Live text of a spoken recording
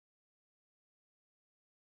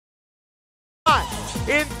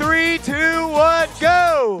in 3, 2, 1,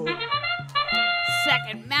 go!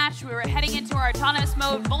 Second match, we were heading into our autonomous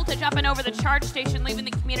mode. Voltage up and over the charge station, leaving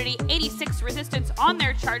the community 86 resistance on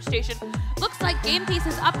their charge station. Looks like game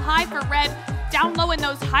pieces up high for red, down low in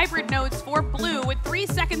those hybrid nodes for blue. With 3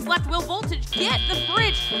 seconds left, will Voltage get the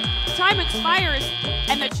bridge? Time expires,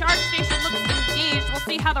 and the charge station looks engaged. We'll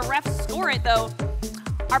see how the refs score it, though.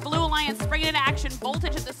 Our blue alliance bringing into action.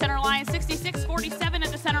 Voltage at the center line, 66-47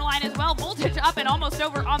 at the center line as well. Voltage up and almost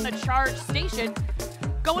over on the charge station.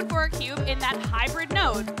 Going for a cube in that hybrid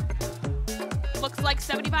node. Looks like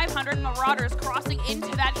 7,500 Marauders crossing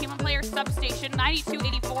into that human player substation.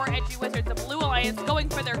 92-84 Edgy Wizards, the blue alliance, going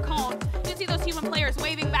for their cone. You can see those human players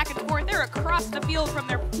waving back and forth. They're across the field from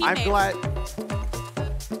their teammates. I'm glad.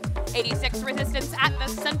 86 resistance at the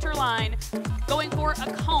center line, going for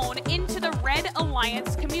a cone into the red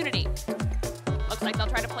alliance community. Looks like they'll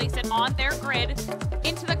try to place it on their grid,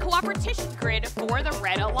 into the cooperation grid for the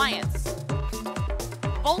red alliance.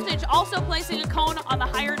 Voltage also placing a cone on the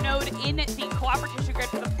higher node in the cooperation grid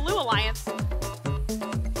for the blue alliance.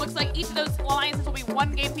 Looks like each of those alliances will be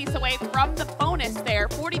 1 game piece away from the bonus there.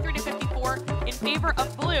 43-54 in favor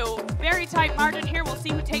of blue. Very tight margin here. We'll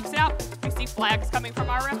see who takes it out. We see flags coming from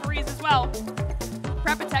our referees as well.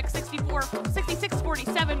 Prepatech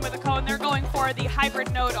 66-47 with a cone. They're going for the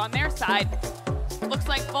hybrid node on their side. Looks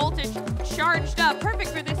like Voltage charged up.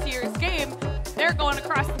 Perfect for this year's game. They're going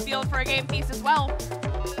across the field for a game piece as well.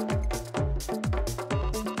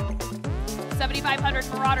 7,500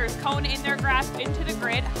 Marauders, cone in their grasp into the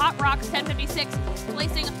grid. Hot Rocks 1056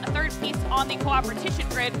 placing a third piece on the cooperation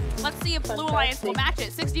grid. Let's see if Blue Alliance will match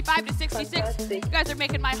it. 65-66. You guys are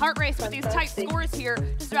making my heart race with these tight scores here.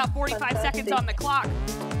 Just about 45 seconds on the clock.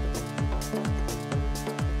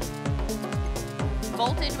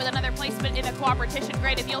 Voltage with another placement in the cooperation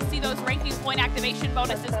grid, and you'll see those ranking point activation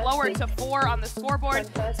bonuses lowered to 4 on the scoreboard.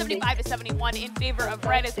 75-71 in favor of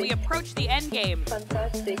red as we approach the end game.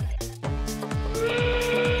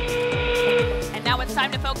 And now it's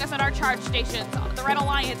time to focus on our charge stations. The Red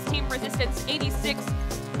Alliance, Team Resistance 86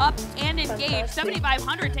 up and engaged.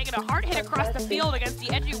 7,500 taking a hard hit across the field against the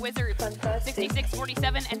Edgy Wizards.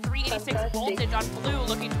 66-47 and 386 Voltage on blue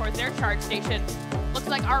looking towards their charge station. Looks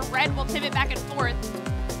like our red will pivot back and forth.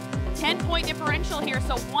 10-point differential here,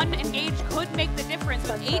 so 1 engage could make the difference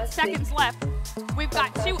with 8 seconds left. We've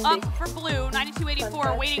got 2 up for blue,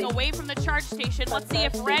 92-84 waiting away from the charge station. Let's see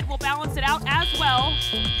if red will balance it out as well.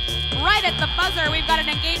 Right at the buzzer, we've got an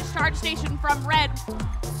engaged charge station from red.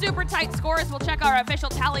 Super tight scores. We'll check our official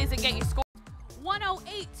tallies and get you scores.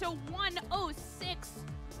 108-106.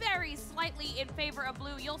 Very slightly in favor of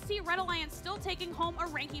blue. You'll see Red Alliance still taking home a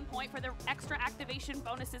ranking point for their extra activation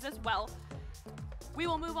bonuses as well. We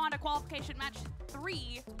will move on to qualification match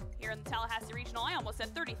 3 here in the Tallahassee Regional. I almost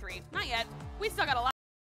said 33. Not yet. We still got a lot.